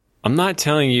I'm not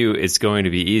telling you it's going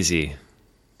to be easy,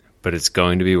 but it's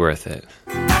going to be worth it.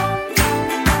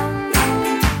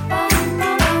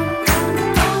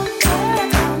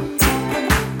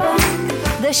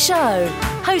 The show,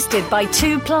 hosted by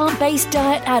two plant-based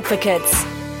diet advocates,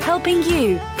 helping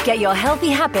you get your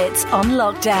healthy habits on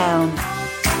lockdown.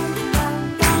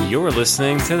 You're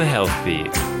listening to The Health Beat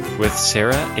with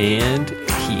Sarah and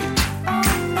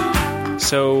Pete.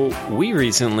 So we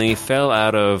recently fell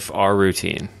out of our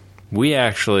routine. We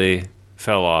actually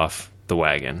fell off the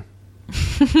wagon.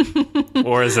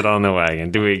 Or is it on the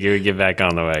wagon? Do we get back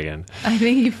on the wagon? I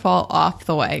think you fall off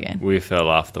the wagon. We fell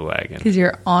off the wagon. Because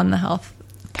you're on the health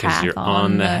path. Because you're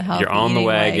on the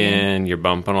wagon, you're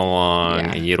bumping along,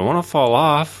 and you don't want to fall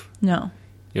off. No.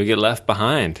 You'll get left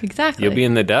behind. Exactly. You'll be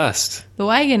in the dust. The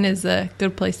wagon is a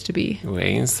good place to be.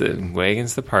 Wagon's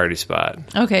the party spot.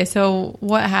 Okay, so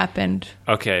what happened?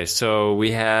 Okay, so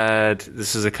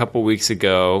this was a couple weeks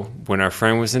ago when our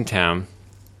friend was in town.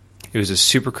 It was a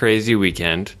super crazy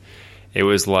weekend. It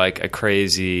was like a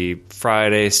crazy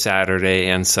Friday, Saturday,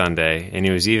 and Sunday. And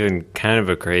it was even kind of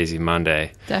a crazy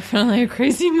Monday. Definitely a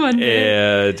crazy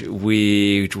Monday. And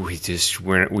we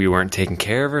weren't taking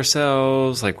care of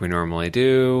ourselves like we normally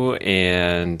do.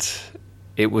 And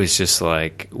it was just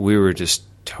like we were just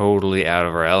totally out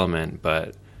of our element.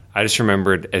 But I just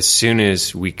remembered as soon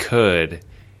as we could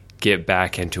get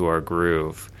back into our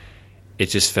groove, it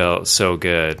just felt so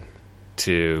good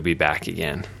to be back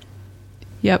again.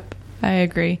 Yep. I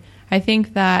agree. I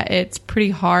think that it's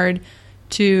pretty hard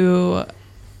to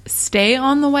stay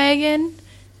on the wagon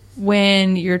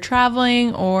when you're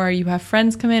traveling or you have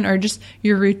friends come in or just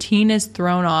your routine is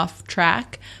thrown off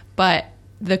track. But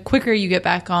the quicker you get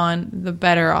back on, the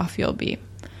better off you'll be.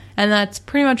 And that's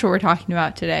pretty much what we're talking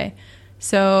about today.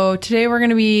 So today we're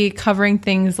going to be covering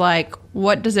things like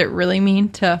what does it really mean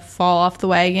to fall off the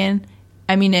wagon?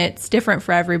 I mean, it's different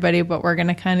for everybody, but we're going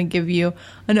to kind of give you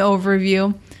an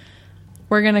overview.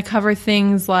 We're going to cover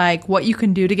things like what you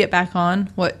can do to get back on,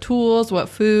 what tools, what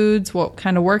foods, what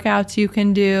kind of workouts you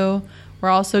can do.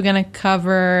 We're also going to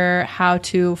cover how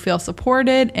to feel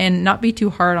supported and not be too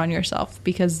hard on yourself,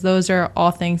 because those are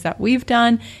all things that we've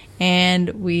done, and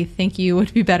we think you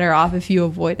would be better off if you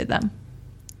avoided them.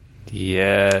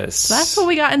 Yes. So that's what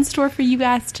we got in store for you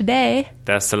guys today.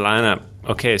 That's the lineup.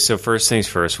 Okay, so first things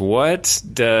first, what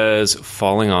does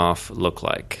falling off look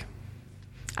like?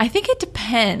 I think it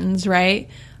depends, right,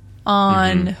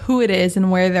 on who it is and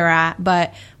where they're at.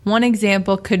 But one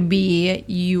example could be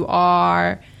you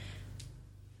are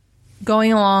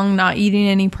going along, not eating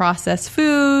any processed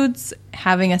foods,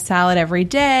 having a salad every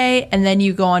day, and then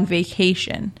you go on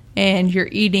vacation and you're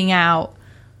eating out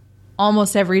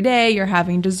almost every day. You're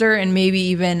having dessert and maybe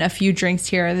even a few drinks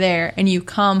here or there, and you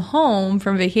come home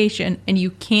from vacation and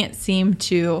you can't seem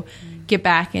to get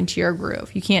back into your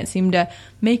groove. You can't seem to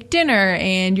make dinner,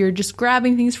 and you're just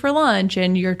grabbing things for lunch,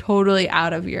 and you're totally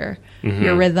out of your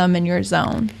rhythm and your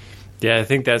zone. Yeah, I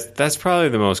think that's probably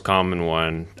the most common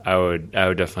one. I would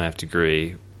definitely have to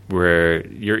agree, where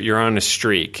you're on a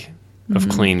streak of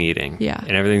clean eating,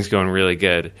 and everything's going really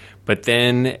good, but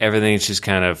then everything's just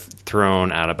kind of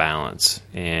thrown out of balance,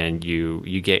 and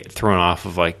you get thrown off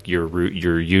of like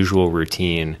your usual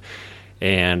routine,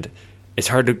 and it's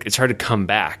hard to come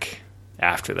back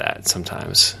after that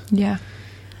sometimes. Yeah.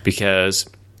 Because,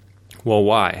 well,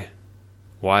 why?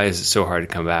 Why is it so hard to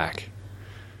come back?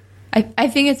 I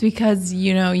think it's because,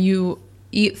 you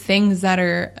eat things that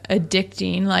are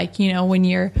addicting. Like, when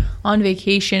you're on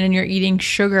vacation and you're eating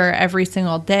sugar every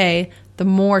single day, the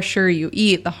more sugar you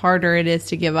eat, the harder it is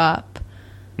to give up.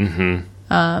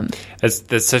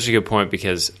 That's such a good point,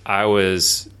 because I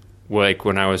was, like,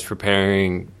 when I was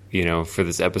preparing, for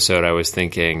this episode, I was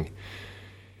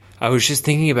just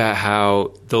thinking about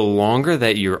how the longer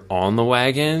that you're on the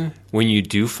wagon, when you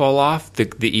do fall off, the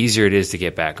easier it is to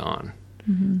get back on.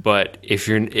 But if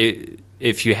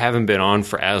you haven't been on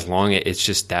for as long, it's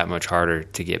just that much harder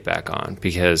to get back on,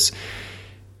 because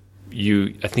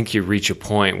I think you reach a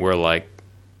point where like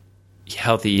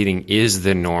healthy eating is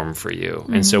the norm for you.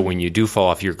 And so when you do fall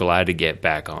off, you're glad to get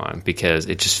back on because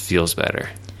it just feels better.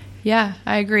 Yeah,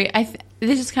 I agree.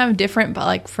 This is kind of different, but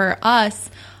like for us,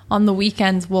 on the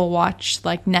weekends, we'll watch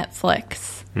like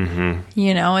Netflix, and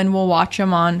we'll watch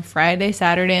them on Friday,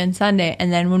 Saturday, and Sunday. And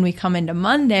then when we come into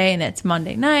Monday and it's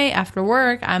Monday night after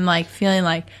work, I'm like feeling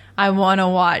like I want to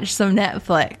watch some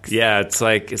Netflix. Yeah, it's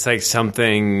like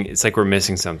something. It's like we're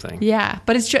missing something. Yeah,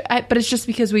 but it's just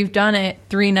because we've done it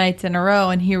 3 nights in a row,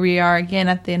 and here we are again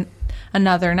at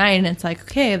another night, and it's like,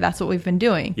 okay, that's what we've been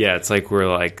doing. Yeah, it's like we're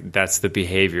like, that's the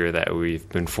behavior that we've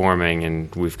been forming,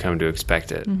 and we've come to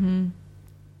expect it.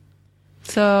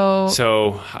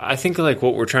 So I think like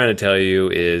what we're trying to tell you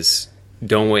is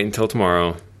don't wait until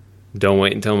tomorrow. Don't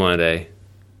wait until Monday.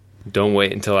 Don't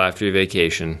wait until after your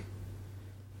vacation.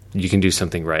 You can do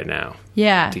something right now.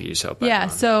 Yeah. To get yourself back on.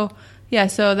 So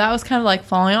that was kind of like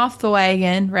falling off the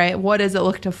wagon, right? What does it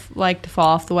look like to fall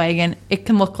off the wagon? It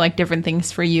can look like different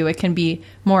things for you. It can be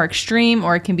more extreme,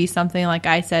 or it can be something like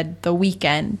I said, the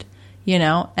weekend, you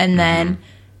know? And then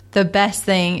the best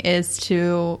thing is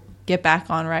to get back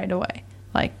on right away.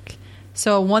 Like,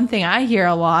 so one thing I hear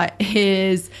a lot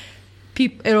is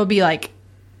it'll be like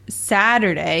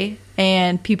Saturday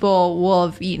and people will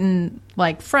have eaten,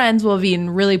 like friends will have eaten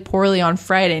really poorly on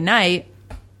Friday night.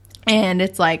 And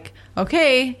it's like,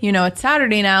 okay, you know, it's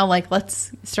Saturday now, like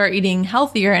let's start eating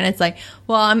healthier. And it's like,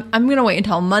 well, I'm going to wait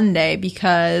until Monday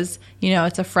because, you know,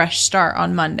 it's a fresh start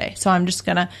on Monday. So I'm just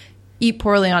going to eat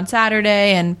poorly on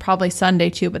Saturday and probably Sunday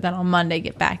too, but then on Monday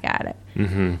get back at it.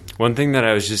 Mm-hmm. One thing that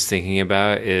I was just thinking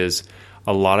about is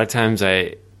a lot of times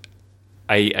I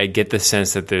get the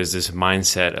sense that there's this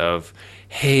mindset of,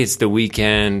 hey, it's the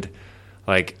weekend,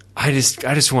 like I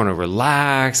just want to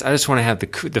relax. I just want to have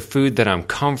the food that I'm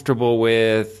comfortable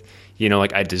with. You know,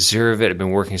 like I deserve it. I've been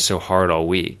working so hard all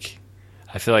week.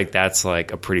 I feel like that's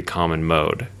like a pretty common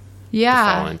mode. Yeah.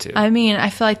 To fall into. I mean, I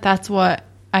feel like that's what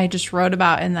I just wrote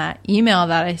about in that email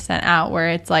that I sent out, where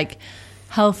it's like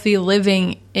healthy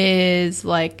living is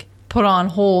like put on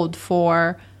hold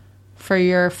for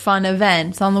your fun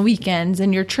events on the weekends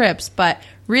and your trips. But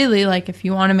really, like if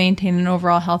you want to maintain an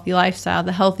overall healthy lifestyle,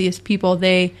 the healthiest people,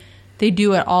 they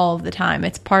do it all of the time.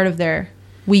 It's part of their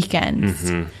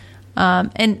weekends. Mm-hmm.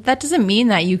 And that doesn't mean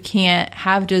that you can't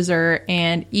have dessert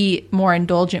and eat more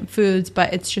indulgent foods,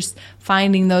 but it's just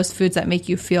finding those foods that make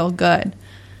you feel good.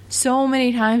 So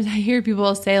many times I hear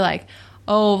people say like,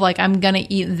 oh, like I'm going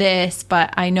to eat this,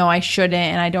 but I know I shouldn't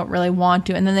and I don't really want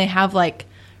to. And then they have like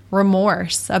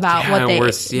remorse about what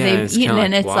they've eaten.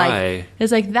 And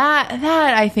it's like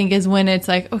that I think is when it's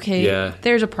like, okay,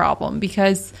 there's a problem,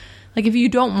 because like if you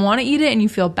don't want to eat it and you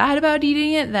feel bad about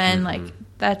eating it, then like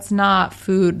that's not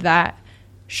food that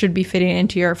should be fitting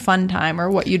into your fun time or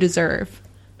what you deserve.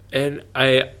 And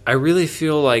I really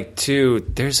feel like, too,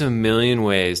 there's a million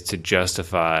ways to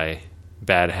justify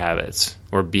bad habits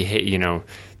or behave, you know,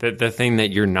 the thing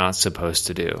that you're not supposed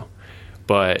to do.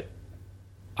 But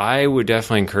I would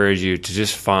definitely encourage you to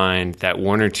just find that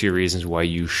one or two reasons why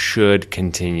you should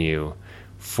continue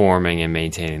forming and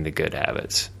maintaining the good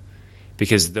habits.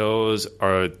 Because those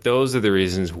are the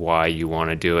reasons why you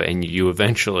want to do it, and you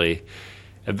eventually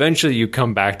you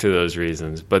come back to those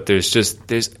reasons. But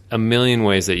there's a million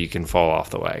ways that you can fall off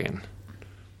the wagon.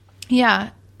 Yeah,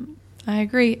 I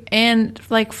agree. And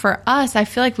like for us, I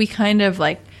feel like we kind of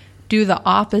like do the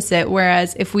opposite.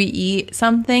 Whereas if we eat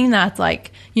something that's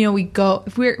like, you know,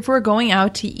 if we're going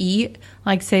out to eat,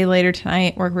 like say later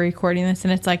tonight, we're recording this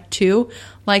and it's like 2,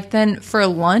 like then for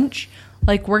lunch,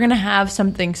 like we're going to have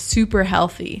something super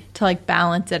healthy to like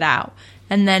balance it out.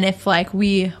 And then if like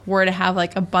we were to have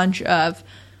like a bunch of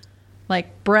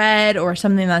like bread or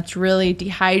something that's really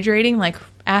dehydrating, like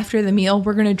after the meal,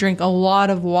 we're going to drink a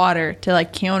lot of water to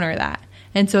like counter that.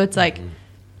 And so it's like,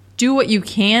 do what you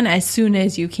can as soon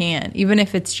as you can. Even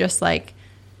if it's just like,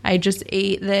 I just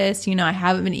ate this, you know, I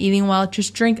haven't been eating well,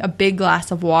 just drink a big glass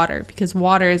of water, because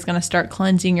water is going to start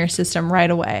cleansing your system right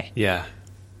away. Yeah.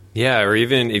 Yeah, or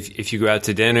even if you go out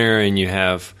to dinner and you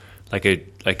have like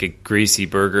a greasy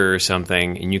burger or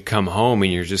something, and you come home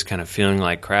and you're just kind of feeling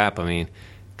like crap, I mean,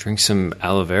 drink some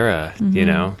aloe vera, you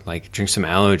know, like drink some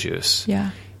aloe juice.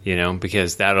 Yeah. You know,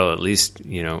 because that'll at least,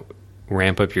 you know,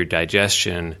 ramp up your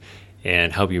digestion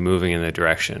and help you moving in the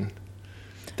direction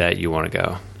that you want to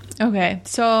go. Okay,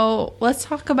 so let's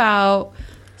talk about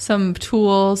some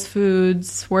tools,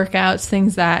 foods, workouts,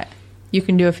 things that you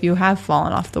can do if you have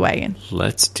fallen off the wagon.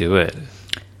 Let's do it.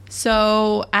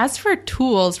 So as for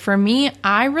tools, for me,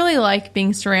 I really like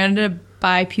being surrounded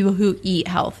by people who eat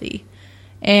healthy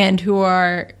and who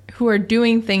are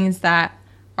doing things that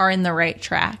are in the right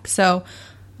track. So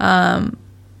the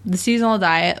seasonal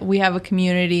diet, we have a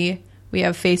community, we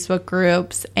have Facebook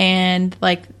groups, and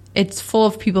like it's full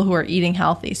of people who are eating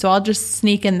healthy. So I'll just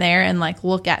sneak in there and like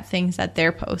look at things that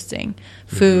they're posting,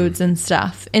 foods and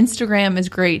stuff. Instagram is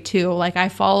great too. Like I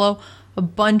follow a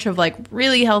bunch of like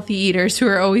really healthy eaters who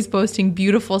are always posting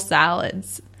beautiful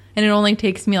salads. And it only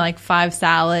takes me like 5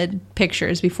 salad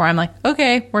pictures before I'm like,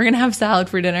 okay, we're going to have salad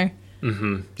for dinner.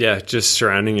 Mm-hmm. Yeah, just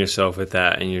surrounding yourself with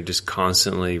that, and you're just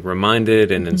constantly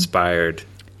reminded and inspired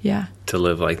to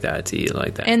live like that, to eat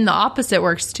like that. And the opposite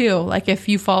works too. Like if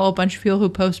you follow a bunch of people who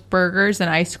post burgers and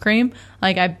ice cream,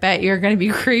 like I bet you're going to be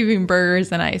craving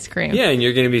burgers and ice cream. Yeah, and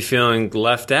you're going to be feeling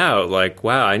left out. Like,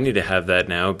 wow, I need to have that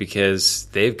now because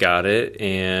they've got it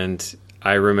and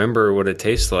I remember what it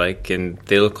tastes like and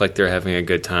they look like they're having a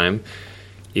good time,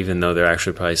 even though they're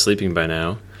actually probably sleeping by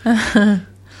now.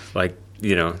 Like,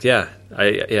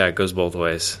 it goes both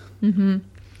ways. Mm-hmm.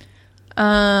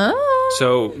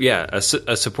 So, yeah, a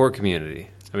support community.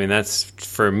 I mean,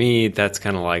 for me, that's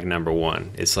kind of like number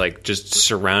one. It's like just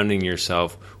surrounding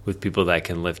yourself with people that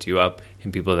can lift you up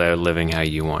and people that are living how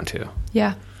you want to.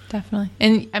 Yeah, definitely.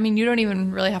 And, I mean, you don't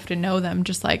even really have to know them.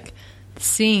 Just, like,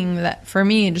 seeing that, for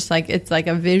me, just, like, it's like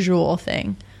a visual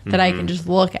thing that I can just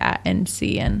look at and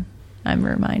see, and I'm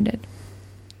reminded.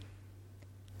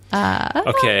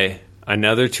 Okay,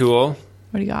 another tool.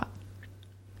 What do you got?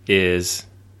 Is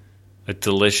a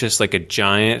delicious, like a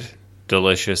giant,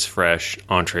 delicious, fresh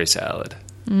entree salad.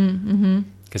 Mm-hmm.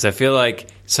 Because I feel like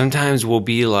sometimes we'll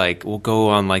go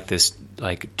on like this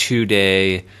like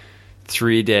 2-day,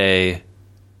 3-day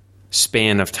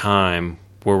span of time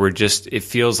where it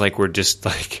feels like we're just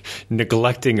like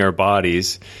neglecting our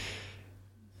bodies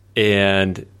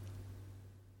and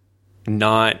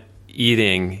not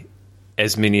eating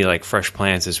as many like fresh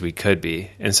plants as we could be.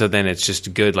 And so then it's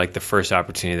just good, like the first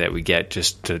opportunity that we get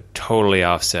just to totally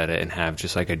offset it and have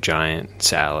just like a giant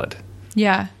salad.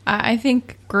 Yeah, I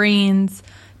think greens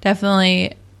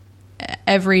definitely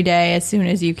every day as soon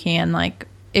as you can. Like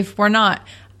if we're not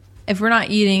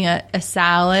eating a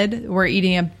salad, we're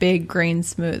eating a big green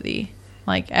smoothie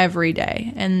like every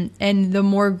day. And the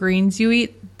more greens you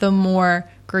eat, the more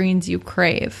greens you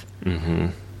crave. Mm-hmm.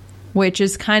 Which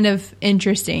is kind of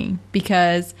interesting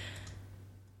because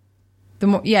the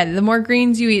more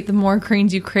greens you eat, the more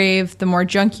greens you crave. The more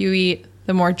junk you eat,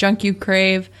 the more junk you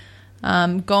crave.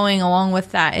 Going along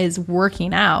with that is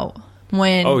working out.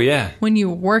 When you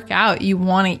work out, you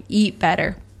want to eat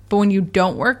better. But when you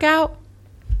don't work out,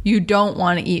 you don't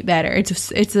want to eat better.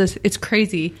 It's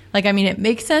crazy. Like, I mean, it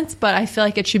makes sense, but I feel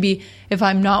like it should be, if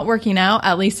I'm not working out,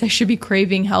 at least I should be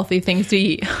craving healthy things to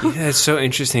eat. Yeah, it's so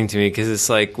interesting to me because it's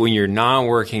like when you're not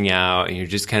working out and you're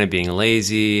just kind of being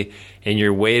lazy and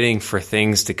you're waiting for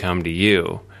things to come to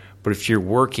you. But if you're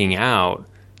working out,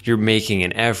 you're making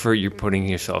an effort, you're putting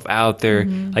yourself out there.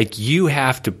 Mm-hmm. Like you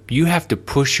have to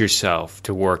push yourself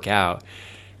to work out.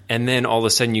 And then all of a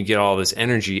sudden you get all this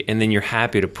energy and then you're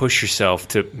happy to push yourself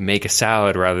to make a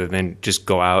salad rather than just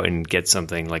go out and get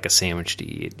something like a sandwich to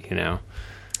eat, you know?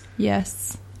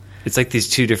 Yes. It's like these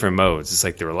two different modes. It's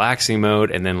like the relaxing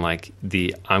mode and then like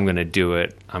the I'm going to do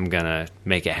it, I'm going to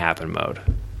make it happen mode.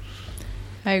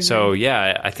 I agree. So,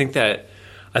 yeah, I think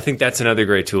that's another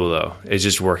great tool though, is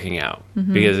just working out.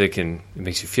 Mm-hmm. Because it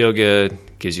makes you feel good,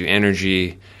 gives you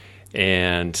energy,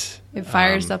 and it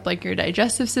fires up like your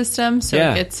digestive system, so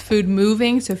it gets food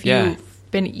moving. So if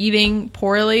you've been eating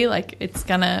poorly, like it's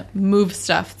gonna move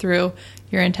stuff through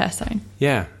your intestine.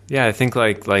 Yeah, I think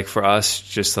like for us,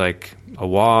 just like a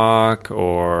walk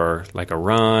or like a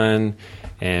run,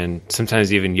 and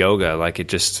sometimes even yoga, like it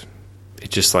just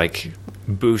like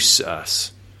boosts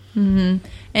us. Mm-hmm.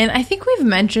 And I think we've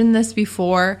mentioned this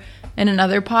before in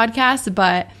another podcast,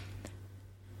 but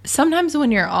sometimes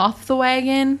when you're off the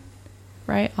wagon.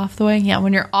 Right? Off the wagon? Yeah,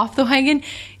 when you're off the wagon,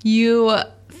 you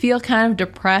feel kind of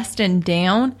depressed and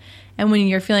down. And when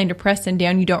you're feeling depressed and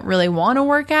down, you don't really want to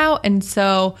work out. And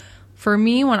so for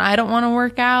me, when I don't want to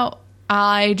work out,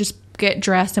 I just get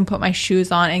dressed and put my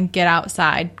shoes on and get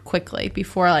outside quickly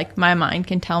before like my mind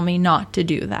can tell me not to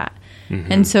do that.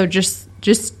 Mm-hmm. And so just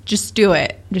do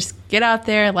it. Just get out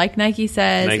there like Nike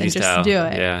says Nike and style. Just do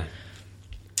it. Yeah.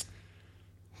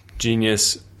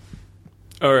 Genius.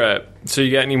 All right. So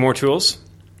you got any more tools?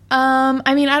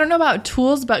 I mean, I don't know about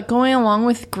tools, but going along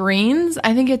with greens,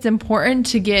 I think it's important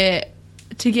to get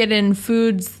in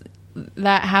foods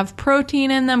that have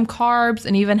protein in them, carbs,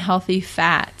 and even healthy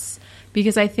fats.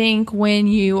 Because I think when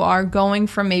you are going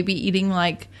from maybe eating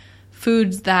like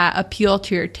foods that appeal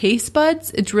to your taste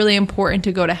buds, it's really important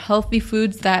to go to healthy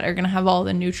foods that are going to have all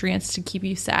the nutrients to keep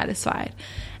you satisfied.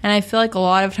 And I feel like a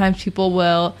lot of times people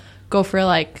will go for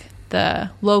like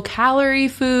the low calorie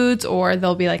foods, or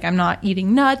they'll be like, I'm not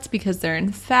eating nuts because they're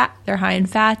high in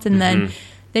fats. And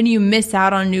then you miss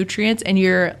out on nutrients,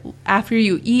 and after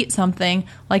you eat something,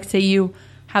 like say you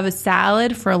have a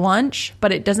salad for lunch,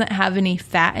 but it doesn't have any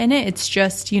fat in it, it's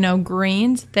just,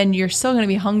 greens, then you're still going to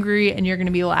be hungry and you're going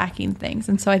to be lacking things.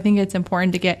 And so I think it's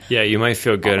important to get... Yeah, you might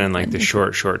feel good in like the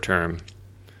short term.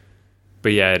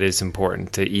 But yeah, it is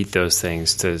important to eat those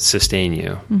things to sustain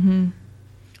you. Mm-hmm.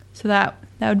 So that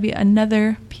would be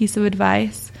another piece of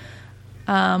advice.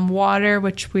 water,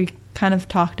 which we kind of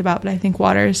talked about, but I think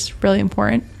water is really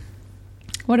important.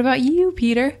 What about you,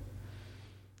 Peter?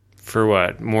 For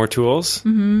what? More tools?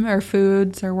 Mm-hmm. Or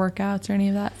foods or workouts or any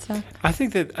of that stuff? I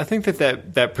think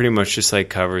that pretty much just like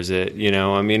covers it. You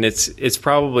know, I mean, it's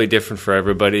probably different for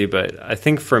everybody, but I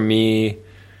think for me,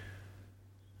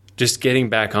 just getting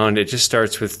back on it just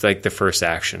starts with like the first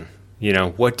action. You know,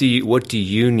 what do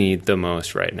you need the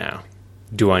most right now?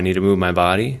 Do I need to move my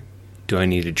body? Do I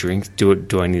need a drink?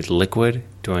 Do I need liquid?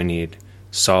 Do I need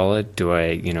solid? Do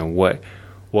I, you know,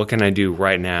 what can I do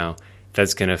right now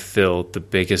that's going to fill the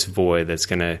biggest void, that's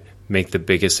going to make the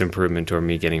biggest improvement toward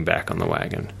me getting back on the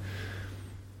wagon?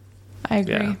 I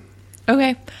agree. Yeah.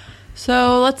 Okay.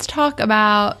 So let's talk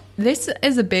about, this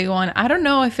is a big one. I don't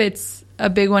know if it's a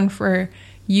big one for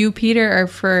you, Peter, or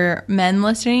for men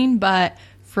listening, but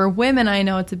for women, I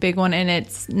know it's a big one, and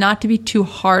it's not to be too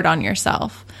hard on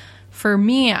yourself. For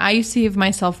me, I used to give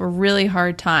myself a really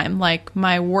hard time. Like,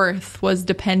 my worth was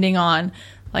depending on,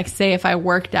 like, say if I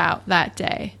worked out that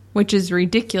day, which is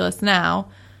ridiculous now.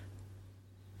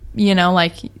 You know,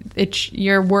 like,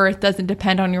 your worth doesn't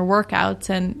depend on your workouts,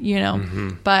 and, you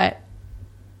know, but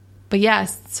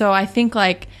yes. So I think,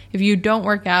 like, if you don't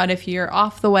work out, if you're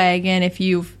off the wagon, if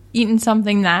you've eaten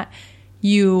something that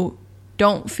you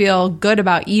don't feel good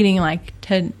about eating, like,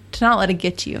 to not let it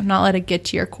get to you, not let it get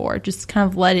to your core, just kind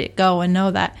of let it go and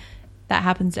know that that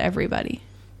happens to everybody.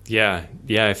 Yeah.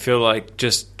 I feel like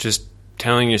just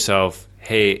telling yourself,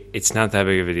 hey, it's not that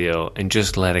big of a deal, and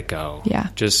just let it go. Yeah.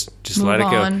 Just let it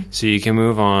go so you can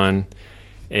move on.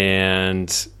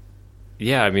 And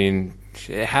yeah, I mean,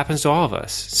 it happens to all of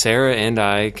us, Sarah and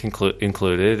I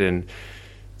included, and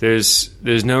there's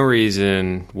no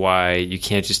reason why you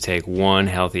can't just take one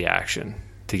healthy action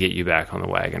to get you back on the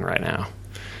wagon right now.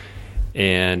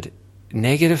 And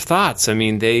negative thoughts, I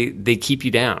mean, they keep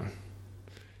you down.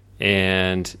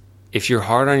 And if you're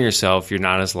hard on yourself, you're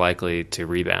not as likely to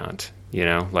rebound. You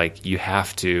know, like, you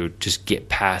have to just get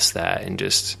past that and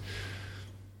just,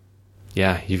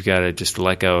 you've got to just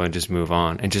let go and just move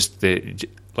on. And just,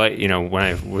 like, you know, when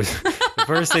I was, the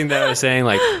first thing that I was saying,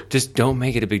 like, just don't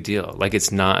make it a big deal. Like,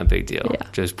 it's not a big deal. Yeah.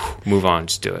 Just move on,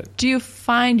 just do it. Do you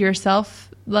find yourself,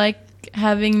 like,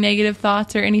 having negative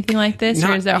thoughts or anything like this?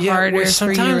 Or is it harder for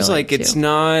you to relate like, to? It's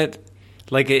not,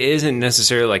 like, it isn't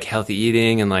necessarily, like, healthy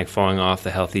eating and, like, falling off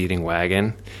the healthy eating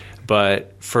wagon.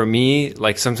 But for me,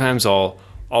 like, sometimes I'll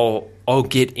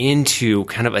get into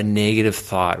kind of a negative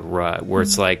thought rut where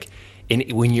it's like,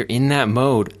 when you're in that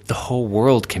mode, the whole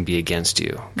world can be against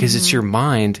you because it's your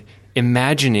mind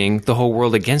imagining the whole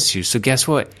world against you. So guess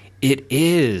what? It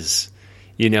is,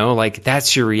 you know, like,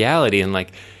 that's your reality. And,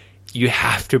 like, you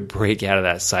have to break out of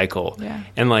that cycle. Yeah.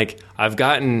 And, like, I've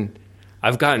gotten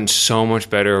so much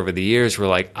better over the years where,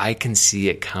 like, I can see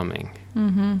it coming.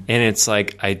 And it's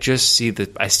like, I see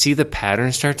the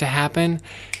pattern start to happen,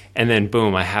 and then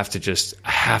boom, I have to just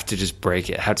break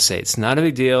it. I have to say, it's not a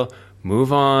big deal,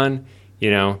 move on, you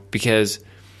know, because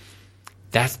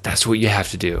that's what you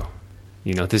have to do.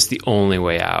 You know, this is the only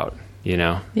way out, you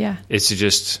know? Yeah. It's to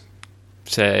just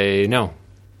say, no,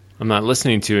 I'm not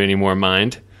listening to you anymore,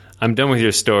 mind. I'm done with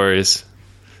your stories.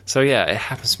 So yeah, it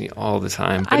happens to me all the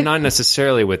time, but not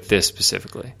necessarily with this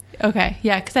specifically. Okay,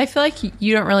 yeah, because I feel like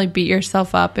you don't really beat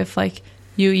yourself up if, like,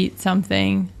 you eat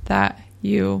something that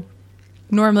you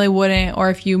normally wouldn't,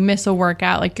 or if you miss a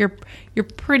workout. Like, you're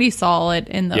pretty solid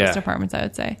in those departments, I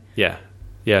would say. Yeah,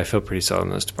 I feel pretty solid in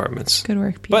those departments. Good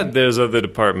work, Peter. But there's other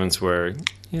departments where,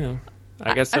 you know,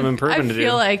 I got some improvement to do.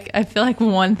 I feel like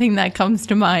one thing that comes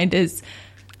to mind is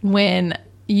when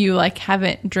you, like,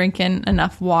 haven't drinking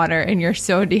enough water and you're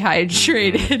so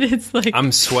dehydrated. It's like,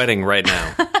 I'm sweating right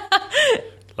now.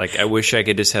 Like, I wish I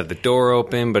could just have the door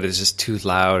open, but it's just too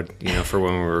loud, you know, for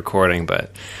when we're recording.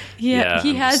 But he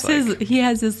has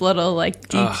his little, like,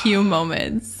 DQ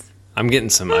moments. I'm getting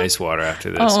some ice water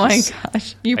after this. Oh my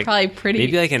gosh, you're like, probably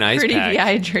pretty like an ice pretty pack.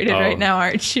 Dehydrated right now,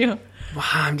 aren't you? Well,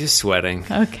 I'm just sweating.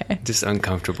 Okay, just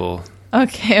uncomfortable.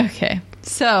 Okay.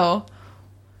 So,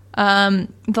 the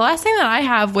last thing that I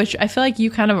have, which I feel like you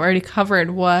kind of already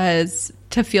covered, was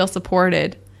to feel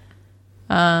supported.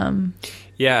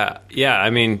 Yeah. I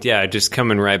mean, just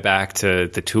coming right back to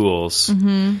the tools.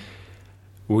 Mm-hmm.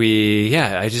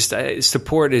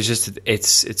 Support is just,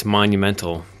 it's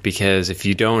monumental, because if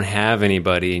you don't have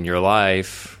anybody in your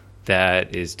life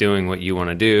that is doing what you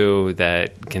want to do,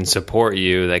 that can support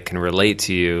you, that can relate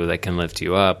to you, that can lift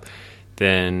you up,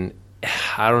 then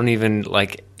I don't even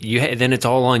then it's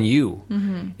all on you.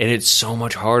 Mm-hmm. And it's so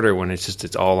much harder when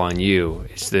it's all on you.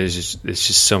 It's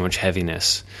just so much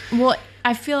heaviness. Well,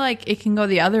 I feel like it can go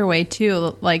the other way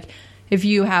too. Like, if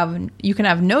you can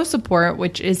have no support,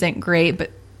 which isn't great,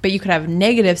 but you could have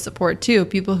negative support too.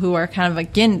 People who are kind of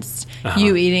against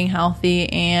you eating healthy,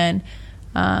 and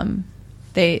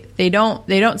they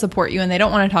don't support you, and they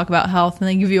don't want to talk about health, and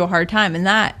they give you a hard time, and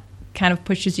that kind of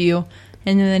pushes you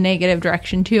into the negative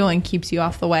direction too, and keeps you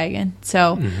off the wagon.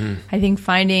 So I think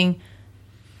finding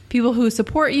people who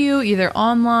support you either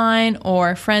online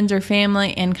or friends or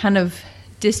family, and kind of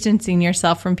distancing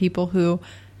yourself from people who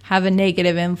have a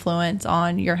negative influence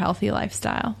on your healthy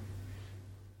lifestyle.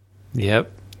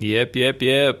 Yep.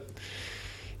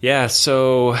 Yeah,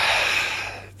 so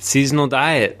seasonal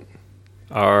diet.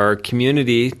 Our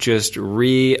community just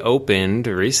reopened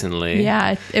recently.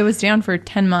 Yeah, it was down for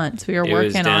 10 months. We were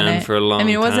working on it. For a long time.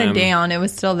 It wasn't down. It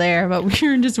was still there, but we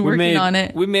were just working on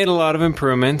it. We made a lot of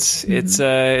improvements. It's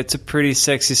a pretty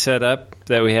sexy setup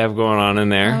that we have going on in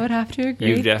there. I would have to agree.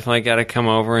 You've definitely got to come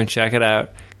over and check it out.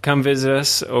 Come visit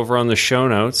us over on the show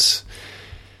notes.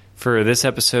 For this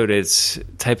episode, it's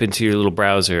type into your little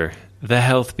browser,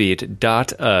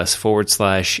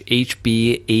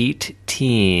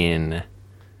 thehealthbeat.us/HB18.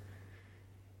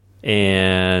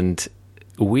 And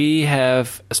we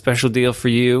have a special deal for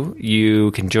you. You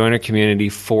can join our community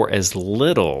for as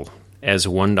little as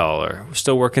 $1. We're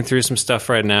still working through some stuff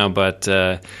right now, but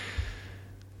the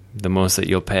most that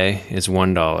you'll pay is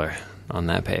 $1 on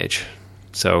that page.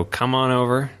 So come on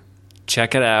over,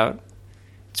 check it out.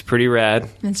 It's pretty rad.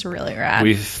 It's really rad.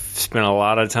 We've spent a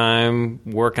lot of time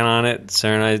working on it.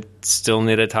 Sarah and I still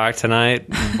need to talk tonight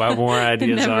about more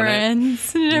ideas on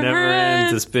it. Never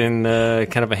ends. It's been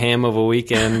kind of a ham of a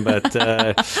weekend, but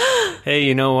hey,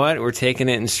 you know what? We're taking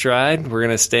it in stride. We're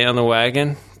going to stay on the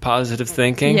wagon. Positive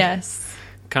thinking. Yes.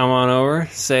 Come on over,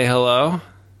 say hello.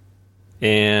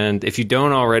 And if you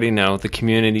don't already know, the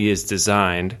community is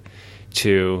designed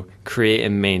to create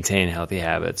and maintain healthy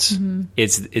habits.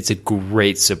 It's a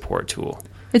great support tool.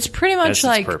 It's pretty much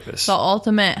like purpose. The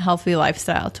ultimate healthy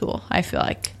lifestyle tool, I feel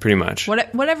like. Pretty much.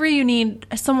 Whatever you need,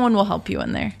 someone will help you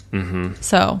in there.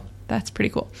 So that's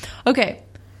pretty cool. Okay,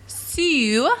 see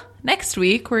you next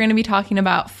week. We're going to be talking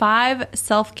about 5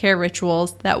 self-care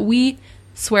rituals that we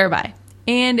swear by.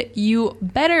 And you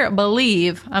better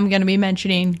believe I'm going to be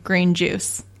mentioning green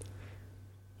juice.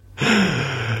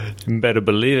 Better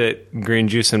believe it. Green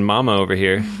juice and mama over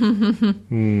here.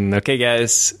 Okay,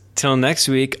 guys. Till next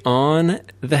week on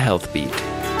The Health Beat.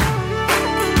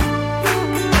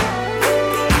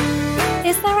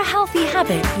 Is there a healthy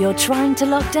habit you're trying to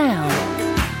lock down?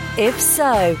 If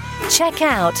so, check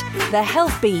out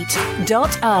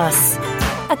thehealthbeat.us,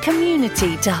 a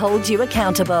community to hold you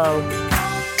accountable.